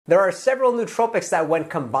There are several nootropics that when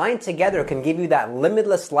combined together can give you that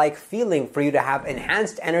limitless-like feeling for you to have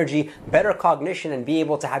enhanced energy, better cognition, and be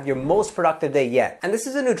able to have your most productive day yet. And this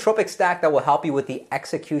is a nootropic stack that will help you with the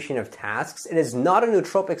execution of tasks. It is not a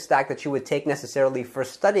nootropic stack that you would take necessarily for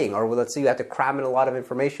studying, or let's say you have to cram in a lot of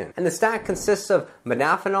information. And the stack consists of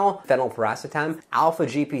modafinil, phenylpiracetam,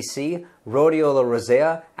 alpha-GPC, rhodiola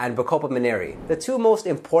rosea, and bacopa mineri. The two most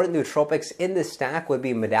important nootropics in this stack would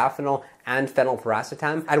be modafinil and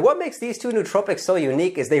phenylpiracetam. And what makes these two nootropics so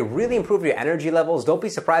unique is they really improve your energy levels. Don't be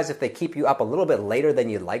surprised if they keep you up a little bit later than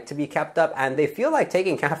you'd like to be kept up, and they feel like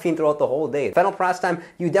taking caffeine throughout the whole day. Phenylpiracetam,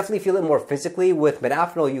 you definitely feel it more physically. With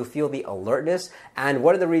modafinil, you feel the alertness, and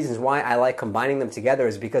one of the reasons why I like combining them together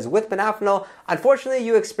is because with modafinil, unfortunately,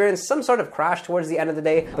 you experience some sort of crash towards the end of the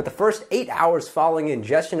day, but the first 8 hours following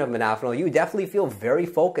ingestion of modafinil, you definitely feel very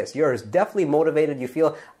focused. You're definitely motivated. You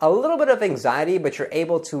feel a little bit of anxiety, but you're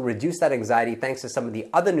able to reduce that anxiety thanks to some of the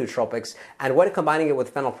other nootropics. And when combining it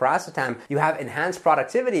with phenylpiracetam, you have enhanced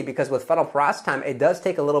productivity because with phenylpiracetam, it does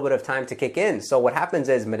take a little bit of time to kick in. So what happens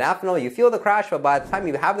is modafinil, you feel the crash, but by the time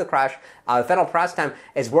you have the crash, phenylpiracetam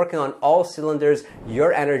is working on all cylinders.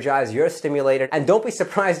 You're energized, you're stimulated, and don't be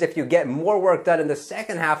surprised if you get more work done in the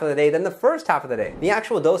second half of the day than the first half of the day. The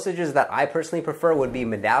actual dosages that I personally prefer would be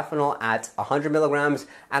modafinil at 100 milligrams,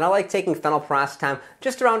 and I like taking phenylpiracetam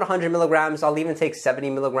just around 100 milligrams. I'll even take 70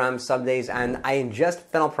 milligrams some days, and I ingest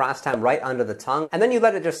phenylpiracetam right under the tongue, and then you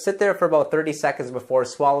let it just sit there for about 30 seconds before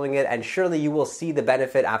swallowing it, and surely you will see the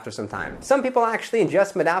benefit after some time. Some people actually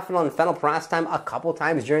ingest modafinil and phenylpiracetam a couple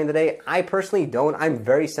times during the day. I personally don't. I'm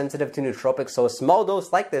very sensitive to nootropics, so a small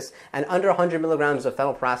dose like this and under 100 milligrams of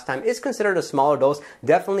phenylpiracetam is considered a smaller dose.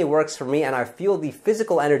 Definitely works for me, and I feel the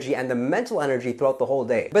physical energy and the mental energy throughout the whole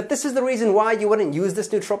day. But this is the reason why you wouldn't use this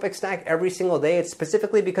nootropic stack every single day. It's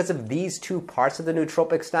specifically because of these two parts of the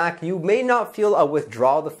nootropic stack. You may not feel a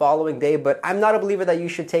withdrawal the following day, but I'm not a believer that you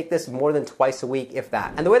should take this more than twice a week, if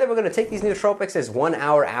that. And the way that we're going to take these nootropics is 1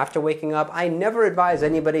 hour after waking up. I never advise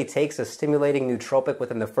anybody takes a stimulating nootropic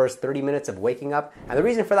within the first 30 minutes of waking up. And the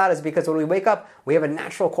reason for that is because when we wake up, we have a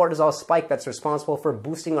natural cortisol spike that's responsible for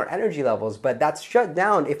boosting our energy levels, but that's shut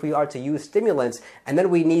down if we are to use stimulants, and then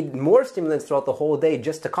we need more stimulants throughout the whole day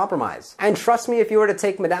just to compromise. And trust me, if you were to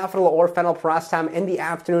take modafinil or phenylpiracetam in the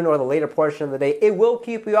afternoon or the later portion of the day, it will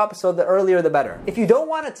keep you up, so the earlier the better. If you don't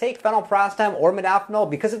want to take phenylpiracetam or modafinil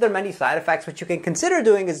because of their many side effects, what you can consider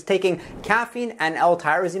doing is taking caffeine and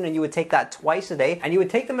l-tyrosine, and you would take that twice a day, and you would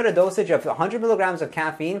take them at a dosage of 100 milligrams of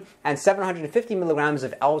caffeine and 750 milligrams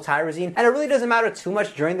of l-tyrosine. And it really doesn't matter too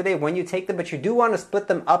much during the day when you take them, but you do want to split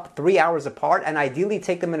them up 3 hours apart, and ideally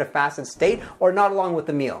take them in a fasted state or not along with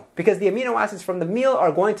the meal, because the amino acids from the meal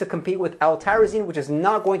are going to compete with l-tyrosine, which is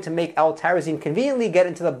not going to make l-tyrosine conveniently get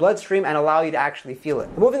into the bloodstream and allow you to actually feel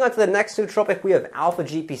it. Moving on to the next nootropic, we have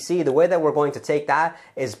alpha-GPC. The way that we're going to take that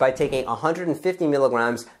is by taking 150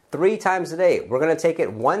 milligrams 3 times a day. We're going to take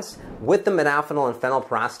it once with the modafinil and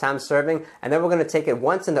phenylpiracetam serving, and then we're going to take it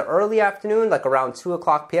once in the early afternoon, like around 2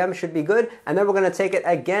 o'clock p.m. should be good, and then we're going to take it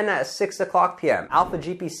again at 6 o'clock p.m.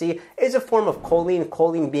 Alpha-GPC is a form of choline,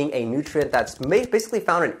 choline being a nutrient that's basically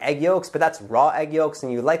found in egg yolks, but that's raw egg yolks,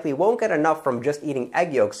 and you likely won't get enough from just eating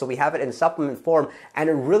egg yolks, so we have it in supplement form, and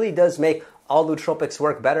it really does make all nootropics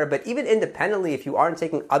work better. But even independently, if you aren't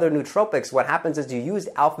taking other nootropics, what happens is you use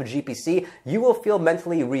alpha-GPC, you will feel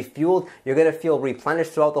mentally refueled. You're going to feel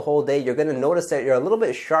replenished throughout the whole day. You're going to notice that you're a little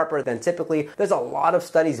bit sharper than typically. There's a lot of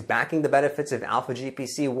studies backing the benefits of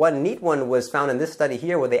alpha-GPC. One neat one was found in this study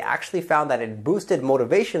here, where they actually found that it boosted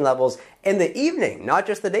motivation levels in the evening, not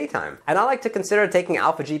just the daytime. And I like to consider taking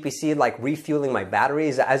alpha-GPC like refueling my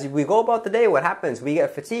batteries. As we go about the day, what happens? We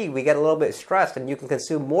get fatigued, we get a little bit stressed, and you can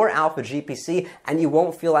consume more alpha-GPC and you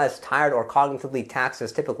won't feel as tired or cognitively taxed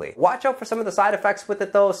as typically. Watch out for some of the side effects with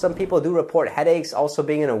it though. Some people do report headaches, also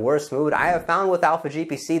being in a worse mood. I have found with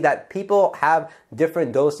alpha-GPC that people have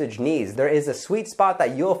different dosage needs. There is a sweet spot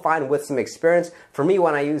that you'll find with some experience. For me,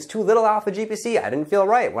 when I use too little alpha-GPC, I didn't feel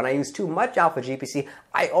right. When I use too much alpha-GPC,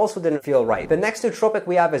 I also didn't feel right. The next nootropic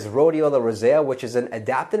we have is rhodiola rosea, which is an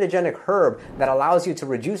adaptogenic herb that allows you to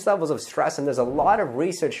reduce levels of stress, and there's a lot of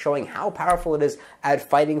research showing how powerful it is at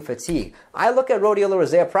fighting fatigue. I look at rhodiola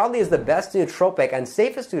rosea probably as the best nootropic and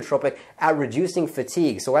safest nootropic at reducing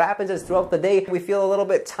fatigue. So what happens is throughout the day, we feel a little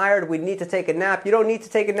bit tired, we need to take a nap. You don't need to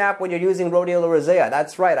take a nap when you're using rhodiola rosea.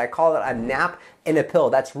 That's right, I call it a nap in a pill.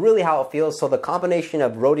 That's really how it feels. So the combination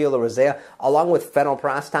of rhodiola rosea along with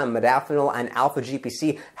phenylpirastine, modafinil, and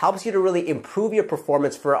alpha-GPC helps you to really improve your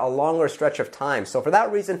performance for a longer stretch of time. So for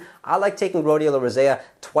that reason, I like taking rhodiola rosea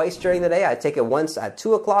twice during the day. I take it once at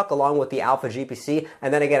 2 o'clock along with the alpha-GPC,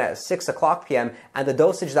 and then again at 6 o'clock p.m. And the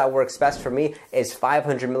dosage that works best for me is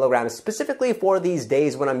 500 milligrams, specifically for these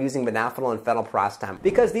days when I'm using modafinil and phenylpirastine.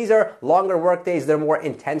 Because these are longer work days, they're more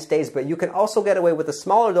intense days, but you can also get away with a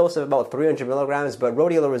smaller dose of about 300 milligrams, but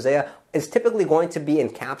rhodiola rosea is typically going to be in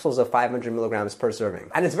capsules of 500 milligrams per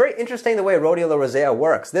serving. And it's very interesting the way rhodiola rosea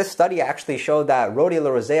works. This study actually showed that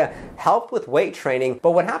rhodiola rosea helped with weight training,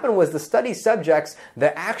 but what happened was the study subjects,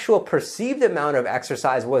 the actual perceived amount of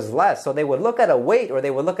exercise was less. So they would look at a weight or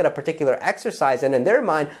they would look at a particular exercise, and in their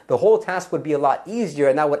mind, the whole task would be a lot easier,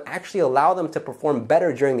 and that would actually allow them to perform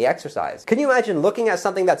better during the exercise. Can you imagine looking at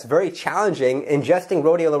something that's very challenging, ingesting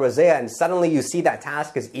rhodiola rosea, and suddenly you see that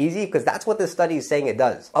task is easy? Because that's what this study is saying it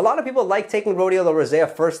does. A lot of people like taking rhodiola rosea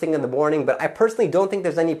first thing in the morning, but I personally don't think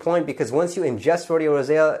there's any point, because once you ingest rhodiola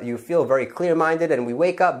rosea, you feel very clear-minded, and we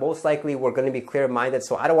wake up, most likely we're going to be clear-minded,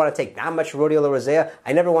 so I don't want to take that much rhodiola rosea.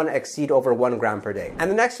 I never want to exceed over 1 gram per day. And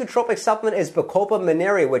the next nootropic supplement is Bacopa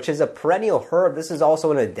monnieri, which is a perennial herb. This is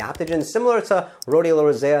also an adaptogen, similar to rhodiola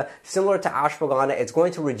rosea, similar to ashwagandha. It's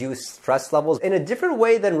going to reduce stress levels in a different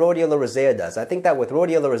way than rhodiola rosea does. I think that with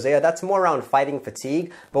rhodiola rosea, that's more around fighting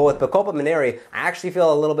fatigue, but with Bacopa monnieri, I actually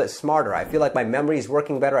feel a little bit smarter. I feel like my memory is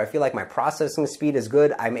working better. I feel like my processing speed is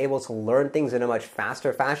good. I'm able to learn things in a much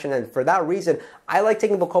faster fashion, and for that reason, I like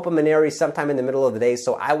taking Bacopa monnieri sometime in the middle of the day,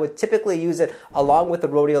 so I would typically use it along with the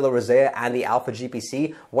rhodiola rosea and the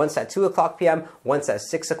alpha-GPC, once at 2 o'clock p.m., once at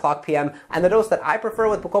 6 o'clock p.m., and the dose that I prefer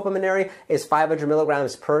with Bacopa monnieri is 500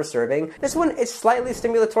 milligrams per serving. This one is slightly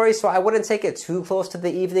stimulatory, so I wouldn't take it too close to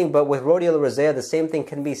the evening, but with rhodiola rosea, the same thing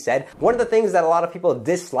can be said. One of the things that a lot of people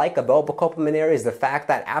dislike about Bacopa monnieri is the fact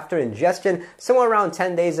that after ingestion, somewhere around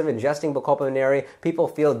 10 days of ingesting Bacopa monnieri, people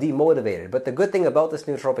feel demotivated. But the good thing about this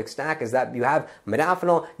nootropic stack is that you have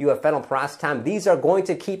modafinil, you have phenylpirastine. These are going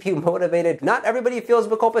to keep you motivated. Not everybody feels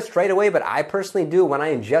Bacopa straight away, but I personally do. When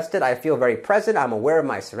I ingest it, I feel very present. I'm aware of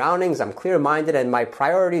my surroundings. I'm clear-minded, and my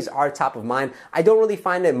priorities are top of mind. I don't really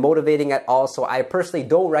find it motivating at all, so I personally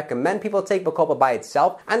don't recommend people take Bacopa by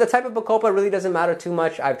itself. And the type of Bacopa really doesn't matter too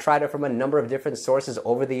much. I've tried it from a number of different sources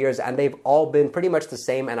over the years, and they've all been pretty much the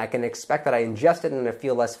same, and I can expect that I ingest it and I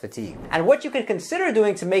feel less fatigued. And what you can consider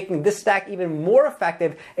doing to making this stack even more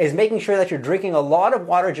effective is making sure that you're drinking a lot of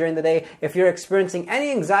water during the day. If you're experiencing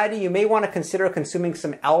any anxiety, you may want to consider consuming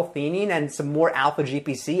some l-theanine and some more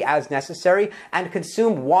alpha-GPC as necessary, and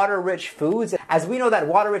consume water-rich foods, as we know that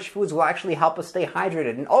water-rich foods will actually help us stay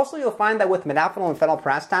hydrated. And also you'll find that with modafinil and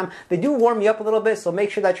phenylpirastine, they do warm you up a little bit, so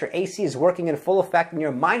make sure that your AC is working in full effect and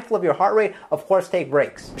you're mindful of your heart rate. Of course, take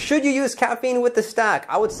breaks. Should you use caffeine with the stack?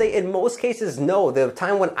 I would say in most cases, no. The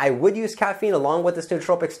time when I would use caffeine along with this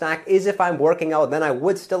nootropic stack is if I'm working out. Then I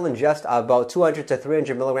would still ingest about 200 to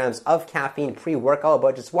 300 milligrams of caffeine pre-workout,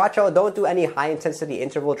 but just watch out, don't do any high-intensity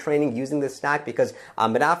interval training using this stack, because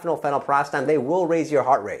modafinil, phenylpirastine, they will raise your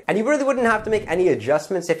heart rate. And you really wouldn't have to make any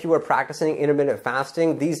adjustments if you were practicing intermittent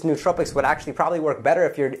fasting. These nootropics would actually probably work better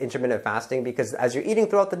if you're intermittent fasting, because as you're eating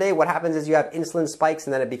throughout the day, what happens is you have insulin spikes,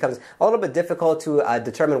 and then it becomes a little bit difficult to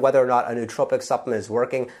determine whether or not a nootropic supplement is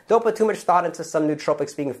working. Don't put too much thought into some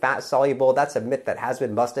nootropics being fat soluble. That's a myth that has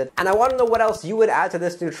been busted. And I want to know what else you would add to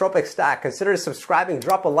this nootropic stack. Consider subscribing,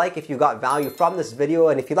 drop a like if you got value from this video,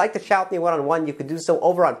 and if you'd like to chat with me one-on-one, you could do so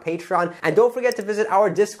over on Patreon. And don't forget to visit our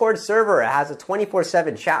Discord server. It has a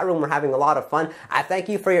 24/7 chat room. We're having a lot of fun. I thank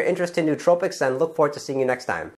you for your interest in nootropics and look forward to seeing you next time.